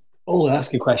 Oh, that's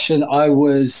a good question. I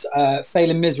was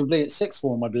failing miserably at sixth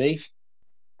form, I believe.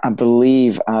 I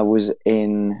believe I was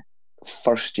in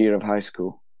first year of high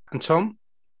school. And Tom,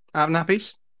 out of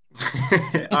nappies?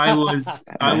 I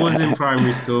was in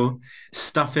primary school,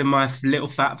 stuffing my little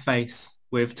fat face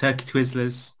with turkey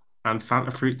Twizzlers and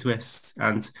Fanta fruit twists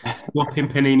and swapping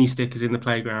panini stickers in the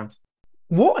playground.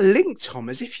 What a link, Tom,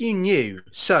 as if you knew.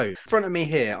 So, in front of me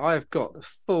here, I've got the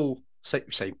full, say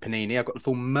Panini, I've got the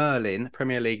full Merlin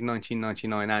Premier League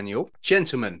 1999 annual.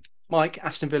 Gentlemen, Mike,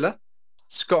 Aston Villa,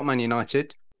 Scott, Man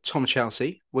United, Tom,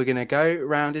 Chelsea. We're going to go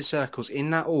round in circles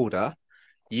in that order.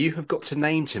 You have got to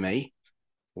name to me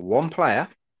one player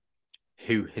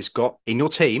who has got in your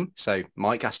team, so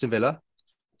Mike, Aston Villa,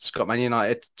 Scott, Man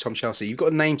United, Tom, Chelsea. You've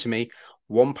got to name to me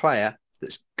one player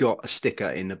that's got a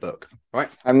sticker in the book, right?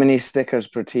 How many stickers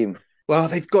per team?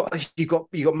 Well, you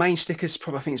got main stickers.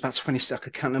 Probably I think it's about 20. I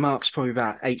could count them up. It's probably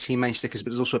about 18 main stickers.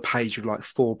 But there's also a page with like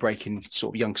 4 breaking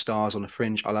sort of young stars on the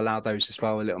fringe. I'll allow those as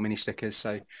well, little mini stickers.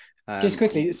 So just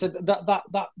quickly, so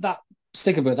that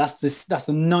sticker book, that's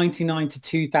the 99 to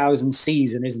 2000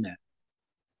 season, isn't it?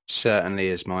 Certainly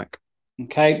is, Mike.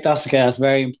 Okay, that's okay. That's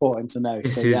very important to know.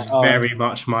 This is very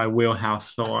much my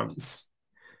wheelhouse for once.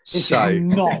 This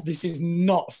is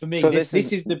not for me. So this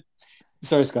is the.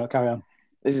 Sorry, Scott. Carry on.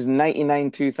 This is 99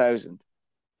 2000.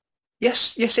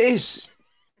 Yes, it is.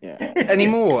 Yeah. Any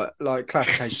more like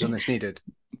clarifications on this needed?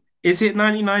 Is it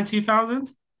 99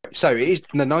 2000? So it is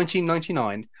the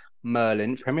 1999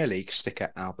 Merlin Premier League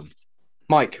sticker album.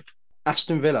 Mike,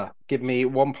 Aston Villa, give me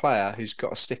one player who's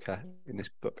got a sticker in this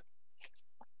book.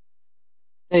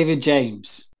 David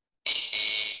James.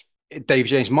 David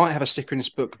James might have a sticker in this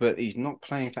book, but he's not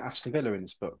playing for Aston Villa in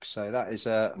this book. So that is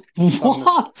a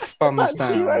what? thumbs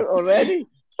down. You out already?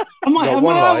 Am I out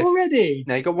already?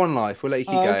 No, you got one life. We'll let you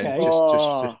keep going.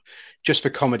 Okay. Just for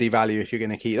comedy value, if you're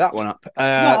going to keep that one up.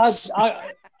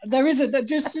 There is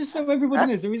just so everybody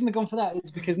knows, the reason they've gone for that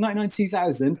is because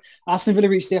 99-2000, Aston Villa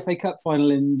reached the FA Cup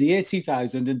final in the year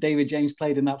 2000, and David James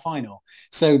played in that final.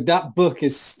 So that book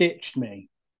has stitched me.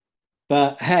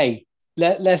 But hey,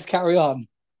 let's carry on.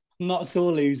 I'm not a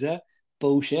sore loser.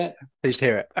 Bullshit. Pleased to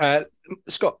hear it.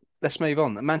 Scott, let's move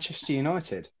on. Manchester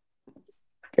United.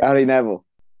 Gary Neville.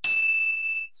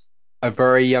 A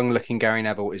very young-looking Gary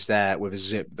Neville is there with a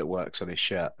zip that works on his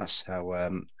shirt. That's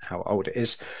how old it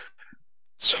is.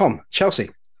 Tom, Chelsea.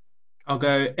 I'll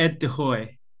go Ed De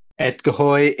Goey. Ed De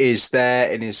Goey is there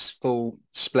in his full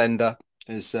splendour,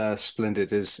 as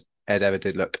splendid as Ed ever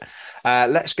did look.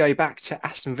 Let's go back to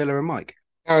Aston Villa and Mike.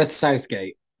 Gareth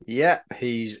Southgate. Yeah,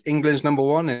 he's England's number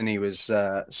 1, and he was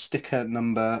sticker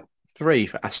number 3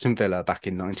 for Aston Villa back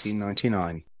in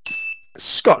 1999.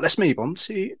 Scott, let's move on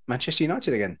to Manchester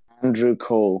United again. Andrew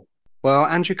Cole. Well,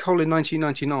 Andrew Cole in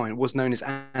 1999 was known as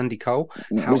Andy Cole.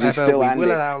 Was he still Andy?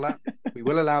 Will allow that. We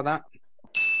will allow that.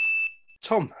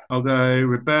 Tom. I'll go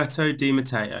Roberto Di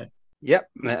Matteo. Yep,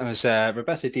 that was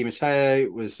Roberto Di Matteo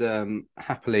was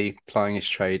happily plying his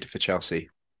trade for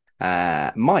Chelsea.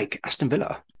 Mike, Aston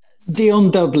Villa. Dion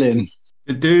Dublin.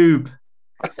 The Doob.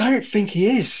 I don't think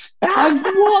he is.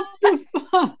 What the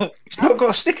fuck? He's not got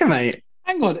a sticker, mate.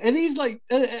 Hang on, are these like...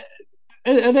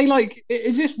 Are they like?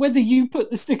 Is this whether you put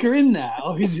the sticker in there,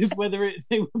 or is this whether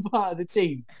they were part of the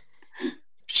team?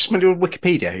 Just wonder on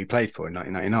Wikipedia who he played for in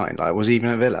 1999. Like, was he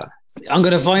even at Villa? I'm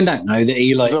going to find out now that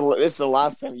he like. So this is the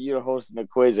last time you're hosting a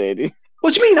quiz, Eddie.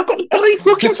 What do you mean? I've got the bloody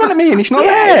book in front of me and he's not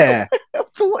there.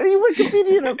 So what are you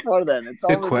Wikipedia for then? It's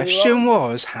the question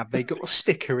was, have they got a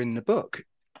sticker in the book?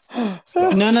 No.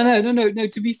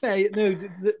 To be fair, no.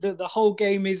 The whole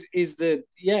game is the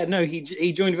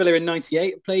He joined Villa in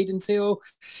 '98, played until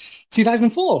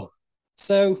 2004.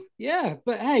 So yeah,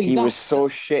 but hey, He was so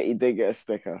shit he did get a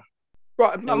sticker.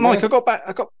 Right, Yeah, Mike, well-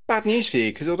 I got bad news for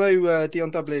you because although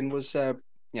Dion Dublin was,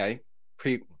 plying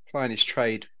his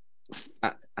trade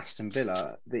at Aston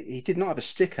Villa, he did not have a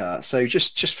sticker. So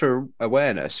just for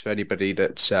awareness for anybody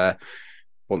that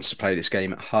wants to play this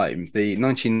game at home, the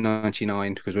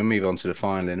 1999, because we'll move on to the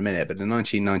final in a minute, but the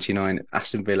 1999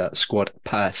 Aston Villa squad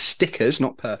per stickers,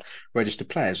 not per registered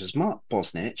players, was Mark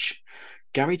Bosnich,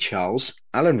 Gary Charles,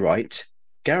 Alan Wright,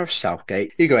 Gareth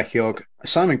Southgate, Hugo Ekiog,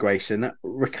 Simon Grayson,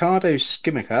 Ricardo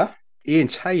Skimica, Ian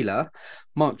Taylor,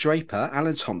 Mark Draper,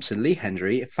 Alan Thompson, Lee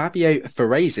Hendry, Fabio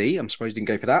Ferrezi, I'm surprised he didn't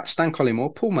go for that, Stan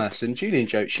Collymore, Paul Merson, Julian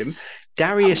Joachim,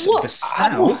 Darius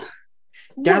Vassell,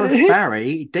 Gareth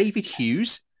Barry, David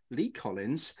Hughes, Lee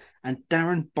Collins, and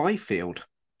Darren Byfield.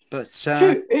 But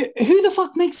who the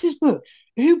fuck makes this book?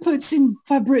 Who puts in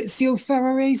Fabrizio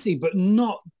Ferraresi but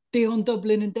not Dion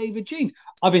Dublin and David Jean?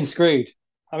 I've been screwed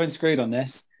on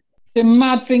this. The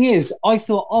mad thing is, I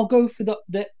thought I'll go for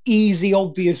the easy,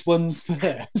 obvious ones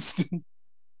first.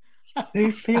 I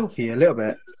do feel for you a little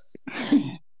bit.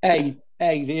 hey,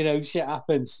 shit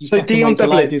happens. You So fucking Dion wait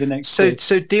till I Dublin, do the next so quiz.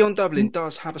 so Dion Dublin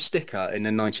does have a sticker in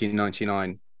the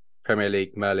 1999 Premier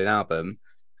League Merlin album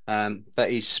that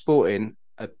he's sporting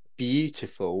a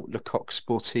beautiful Le Coq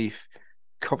Sportif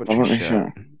Coventry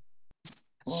shirt.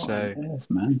 So, yes,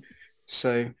 man.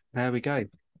 so there we go.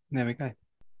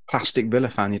 Plastic Villa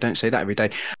fan, you don't say that every day.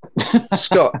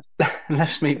 Scott,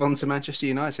 let's move on to Manchester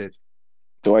United.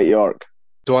 Dwight York.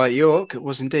 Dwight York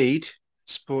was indeed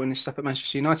sporting his stuff at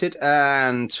Manchester United,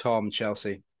 and Tom,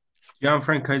 Chelsea.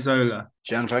 Gianfranco Zola.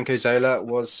 Gianfranco Zola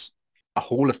was a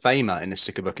Hall of Famer in the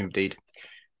sticker book indeed.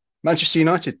 Manchester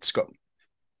United, Scott.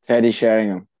 Teddy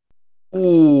Sheringham.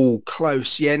 Oh,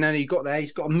 close. Yeah, no, he got there.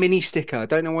 He's got a mini sticker. I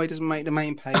don't know why he doesn't make the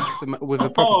main page with the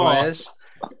proper players.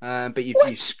 But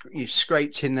you've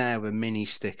scraped in there with a mini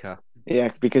sticker.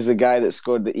 Yeah, because the guy that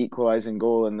scored the equalising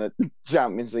goal in the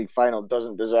Champions League final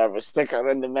doesn't deserve a sticker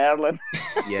in the Merlin.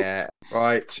 Yeah.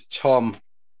 Right, Tom.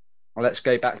 Let's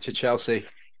go back to Chelsea.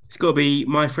 It's got to be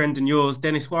my friend and yours,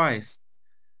 Dennis Wise.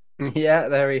 Yeah,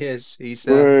 there he is. He's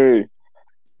Woo.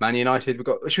 Man United. We've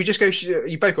got. Should we just go?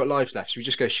 You both got lives left. Should we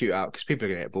just go shoot out because people are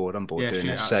going to get bored? I'm bored doing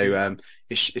this. So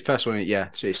it's the first one. Yeah.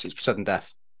 So it's sudden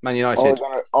death. Man United.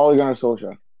 Ole Gunnar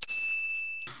Solskjaer.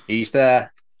 He's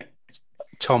there.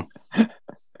 Tom.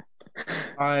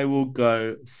 I will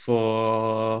go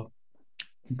for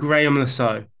Graham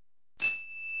Lasso.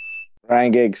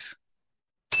 Ryan Giggs.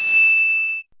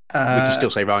 We can still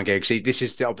say Ryan Giggs. This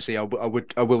is obviously I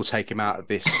will take him out of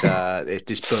this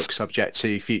this book subject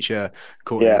to future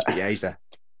court rulings, but yeah, he's there.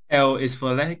 L is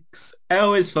for legs.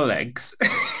 L is for legs.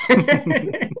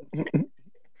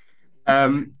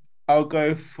 I'll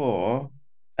go for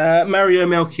Mario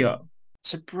Melchior.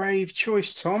 It's a brave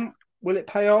choice, Tom. Will it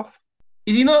pay off?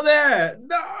 Is he not there?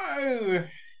 No.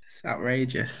 It's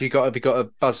outrageous. You got a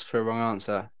buzz for a wrong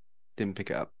answer. Didn't pick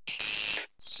it up.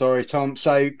 Sorry, Tom.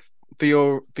 So for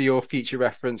your future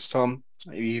reference, Tom,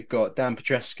 you've got Dan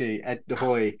Petrescu, Ed De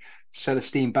Hoy,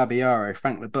 Celestine Babiaro,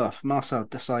 Frank Leboeuf, Marcel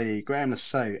Desailly, Graham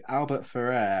Lasso, Albert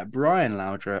Ferrer, Brian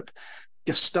Laudrup,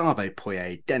 Gustavo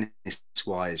Poyet, Dennis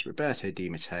Wise, Roberto Di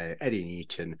Matteo, Eddie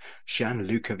Newton,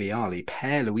 Gianluca Vialli,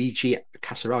 Pierluigi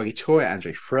Casaraghi, Troy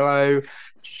Andre Frillo,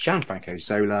 Gianfranco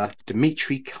Zola,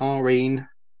 Dimitri Karine,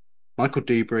 Michael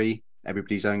Dubry,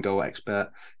 everybody's own goal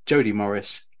expert, Jody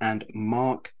Morris, and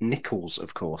Mark Nichols,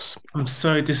 of course. I'm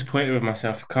so disappointed with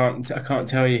myself. I can't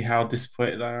tell you how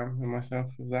disappointed I am with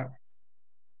myself with that.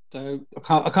 So I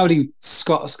can't believe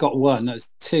Scott won. That was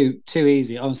too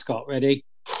easy. I'm Scott. Ready?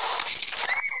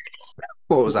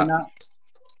 What was that?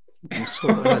 I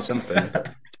sort of heard something.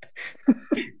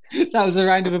 That was a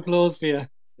round of applause for you.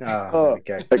 Oh,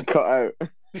 okay. It cut out.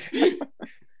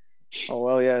 Oh,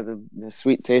 well, yeah, the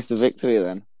sweet taste of victory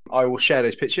then. I will share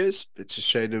those pictures to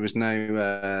show there was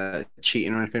no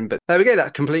cheating or anything. But there we go.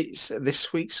 That completes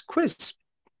this week's quiz.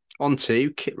 On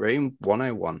to Kit Room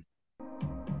 101.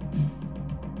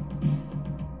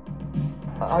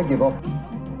 I give up.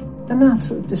 An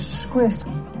absolute disgrace.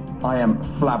 I am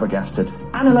flabbergasted.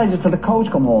 Analyse it till the coach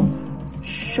come home.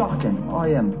 Shocking. I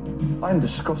am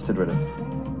disgusted with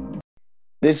it.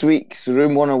 This week's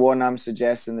Room 101, I'm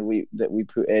suggesting that we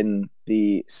put in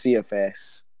the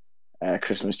CFS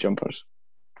Christmas jumpers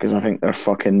because I think they're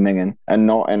fucking minging and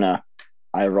not in a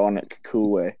ironic, cool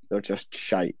way. They're just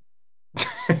shite. Do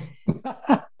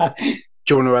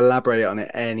you want to elaborate on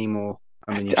it any more?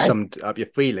 I mean, you've summed up your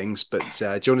feelings, but do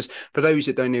you want to, for those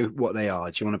that don't know what they are,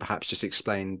 do you want to perhaps just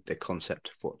explain the concept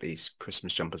of what these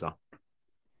Christmas jumpers are?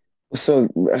 So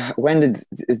when did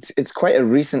it's quite a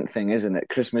recent thing, isn't it?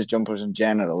 Christmas jumpers in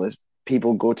general is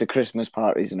people go to Christmas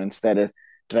parties and instead of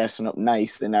dressing up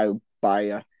nice, they now buy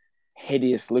a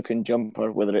hideous looking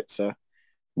jumper, whether it's a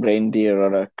reindeer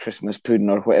or a Christmas pudding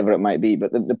or whatever it might be.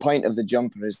 But the point of the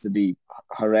jumper is to be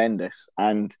horrendous.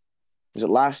 And was it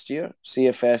last year?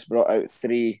 CFS brought out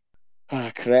three.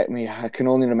 Correct me. I can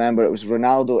only remember it was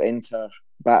Ronaldo, Inter,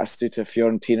 Batistuta,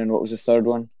 Fiorentina, and what was the third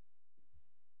one?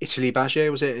 Italy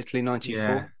Baggio, was it? Italy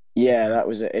 94? Yeah, that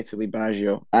was it, Italy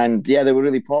Baggio. And yeah, they were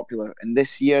really popular. And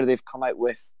this year they've come out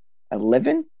with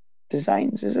 11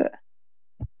 designs, is it?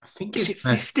 I think Is it's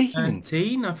it 15?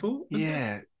 13, I thought.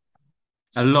 Yeah.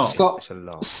 A lot. Scott, It's a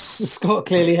lot. Scott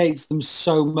clearly hates them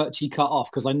so much he cut off,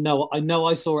 because I know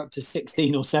I saw up to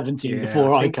 16 or 17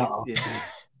 before I cut off.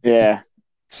 Yeah.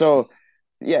 So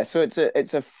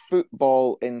it's a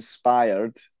football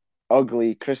inspired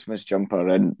ugly Christmas jumper,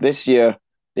 and this year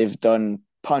they've done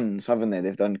puns, haven't they?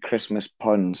 They've done Christmas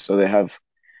puns. So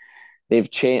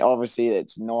they've changed. Obviously,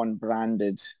 it's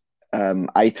non-branded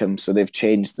items, so they've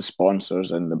changed the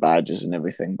sponsors and the badges and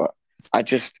everything. But I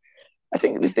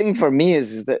think the thing for me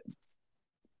is that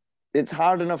it's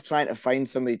hard enough trying to find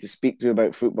somebody to speak to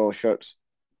about football shirts,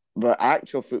 but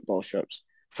actual football shirts.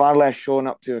 Far less showing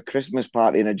up to a Christmas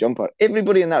party in a jumper.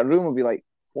 Everybody in that room will be like,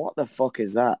 "What the fuck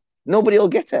is that?" Nobody will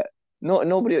get it.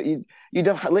 Nobody. You'd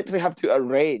literally have to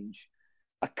arrange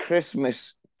a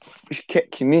Christmas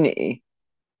kit community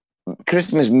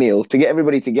Christmas meal to get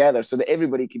everybody together so that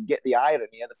everybody could get the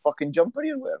irony of the fucking jumper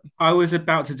you're wearing. I was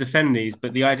about to defend these,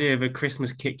 but the idea of a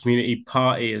Christmas kit community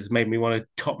party has made me want to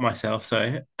top myself.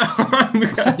 So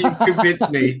you convinced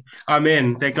me. I'm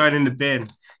in. They're going in the bin.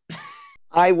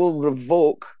 I will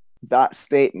revoke that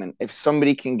statement if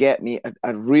somebody can get me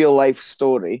a real life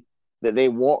story that they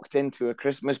walked into a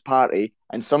Christmas party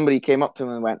and somebody came up to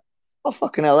them and went, "Oh,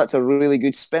 fucking hell, that's a really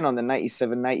good spin on the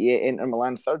 97-98 Inter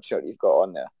Milan third shirt you've got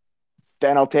on there."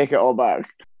 Then I'll take it all back.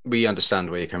 We understand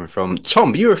where you're coming from.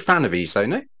 Tom, you're a fan of these, though,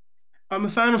 no? I'm a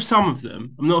fan of some of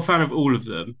them. I'm not a fan of all of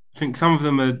them. I think some of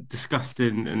them are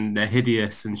disgusting and they're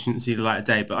hideous and shouldn't see the light of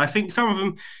day. But I think some of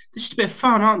them, they're just a bit of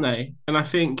fun, aren't they? And I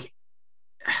think,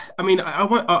 I'm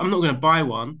not going to buy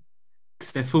one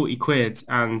because they're 40 quid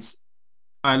and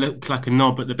I look like a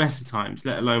knob at the best of times,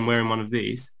 let alone wearing one of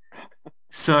these.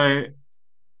 So,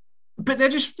 but they're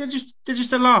just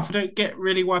a laugh. I don't get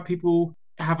really why people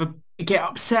get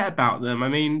upset about them. I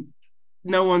mean,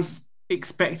 no one's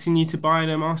expecting you to buy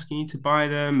them, asking you to buy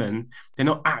them, and they're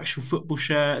not actual football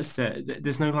shirts.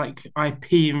 There's no like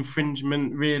IP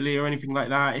infringement really or anything like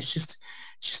that. It's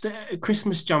just a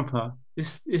Christmas jumper.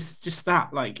 It's just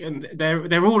that, like, and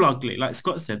they're all ugly. Like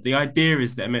Scott said, the idea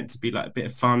is they're meant to be like a bit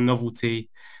of fun, novelty,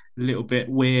 a little bit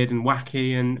weird and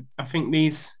wacky. And I think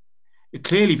these are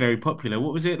clearly very popular.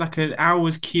 What was it, like an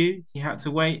hour's queue you had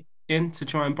to wait in to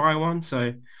try and buy one?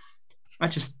 So I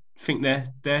just think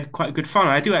they're quite good fun.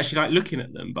 I do actually like looking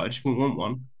at them, but I just wouldn't want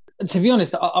one. To be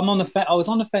honest, I was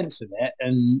on the fence with it,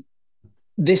 and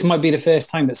this might be the first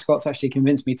time that Scott's actually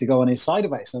convinced me to go on his side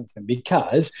about something,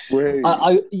 because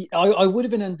I would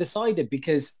have been undecided,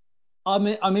 because I'm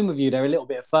in with you. They're a little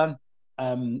bit of fun.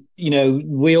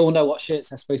 We all know what shirts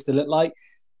they're supposed to look like,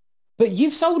 but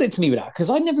you've sold it to me with that,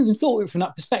 because I never even thought of it from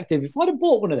that perspective. If I'd have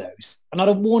bought one of those and I'd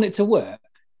have worn it to work,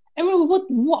 and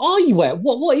what are you wearing?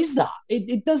 What is that?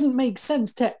 It doesn't make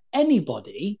sense to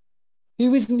anybody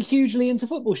who isn't hugely into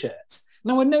football shirts.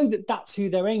 Now, I know that that's who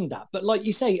they're aimed at, but like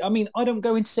you say, I mean, I don't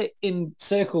go and sit in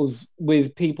circles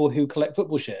with people who collect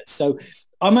football shirts. So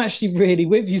I'm actually really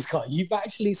with you, Scott. You've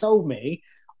actually sold me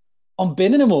on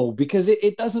binning them all, because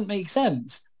it doesn't make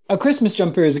sense. A Christmas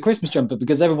jumper is a Christmas jumper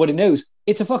because everybody knows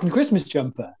it's a fucking Christmas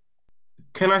jumper.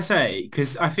 Can I say,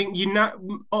 because I think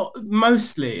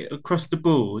mostly across the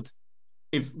board,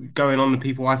 if going on the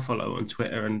people I follow on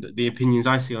Twitter and the opinions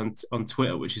I see on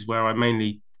Twitter, which is where I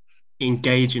mainly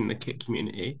engage in the kit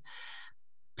community,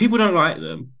 people don't like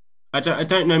them. I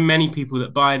don't know many people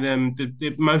that buy them.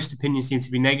 The most opinions seem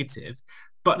to be negative,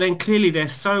 but then clearly they're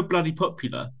so bloody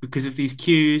popular because of these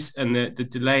queues and the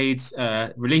delayed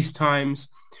release times.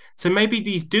 So maybe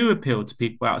these do appeal to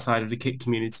people outside of the kit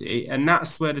community, and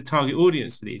that's where the target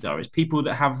audience for these are. It's people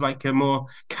that have like a more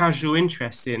casual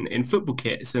interest in football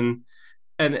kits, and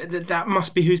that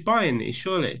must be who's buying these,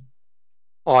 surely.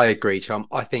 I agree, Tom.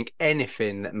 I think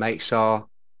anything that makes our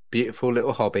beautiful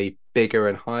little hobby bigger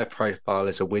and higher profile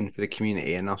is a win for the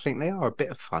community, and I think they are a bit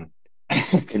of fun.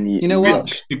 You know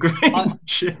what?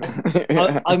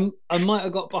 I might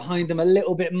have got behind them a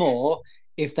little bit more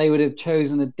if they would have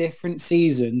chosen a different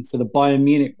season for the Bayern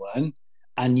Munich one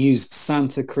and used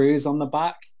Santa Cruz on the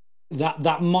back.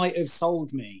 That might have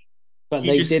sold me but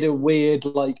You they just- did a weird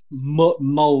like Muller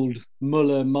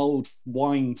mold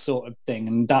wine sort of thing,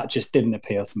 and that just didn't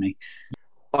appeal to me.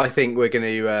 I think we're going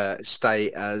to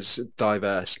stay as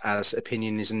diverse as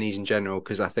opinion is in these in general,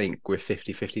 because I think we're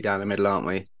 50-50 down the middle, aren't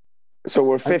we? So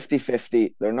we're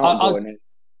 50-50. They're not going in.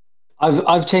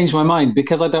 I've changed my mind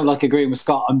because I don't like agreeing with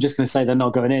Scott. I'm just going to say they're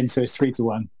not going in, so it's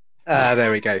 3-1.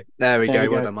 There we go. There we go.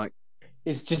 Well done, Mike.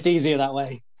 It's just easier that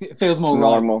way. It feels more It's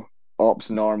right. normal. Ops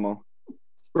normal.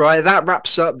 Right, that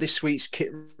wraps up this week's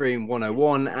Kit Room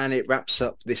 101, and it wraps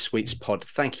up this week's pod.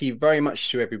 Thank you very much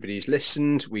to everybody who's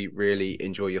listened. We really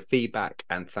enjoy your feedback,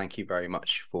 and thank you very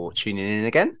much for tuning in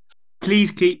again.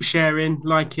 Please keep sharing,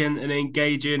 liking and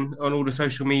engaging on all the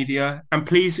social media. And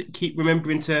please keep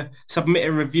remembering to submit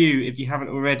a review if you haven't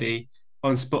already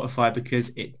on Spotify, because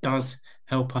it does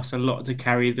help us a lot to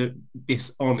carry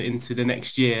this on into the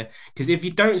next year. Because if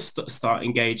you don't start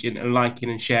engaging and liking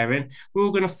and sharing, we're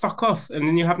all going to fuck off, and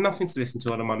then you have nothing to listen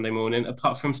to on a Monday morning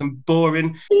apart from some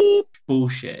boring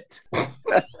bullshit.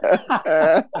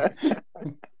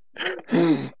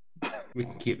 We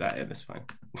can keep that in, that's fine.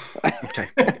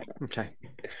 Okay.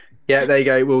 Yeah, there you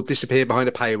go. We'll disappear behind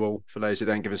a paywall for those that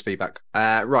don't give us feedback.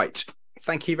 Right.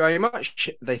 Thank you very much.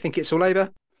 They think it's all over.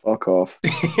 Fuck off.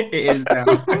 It is now.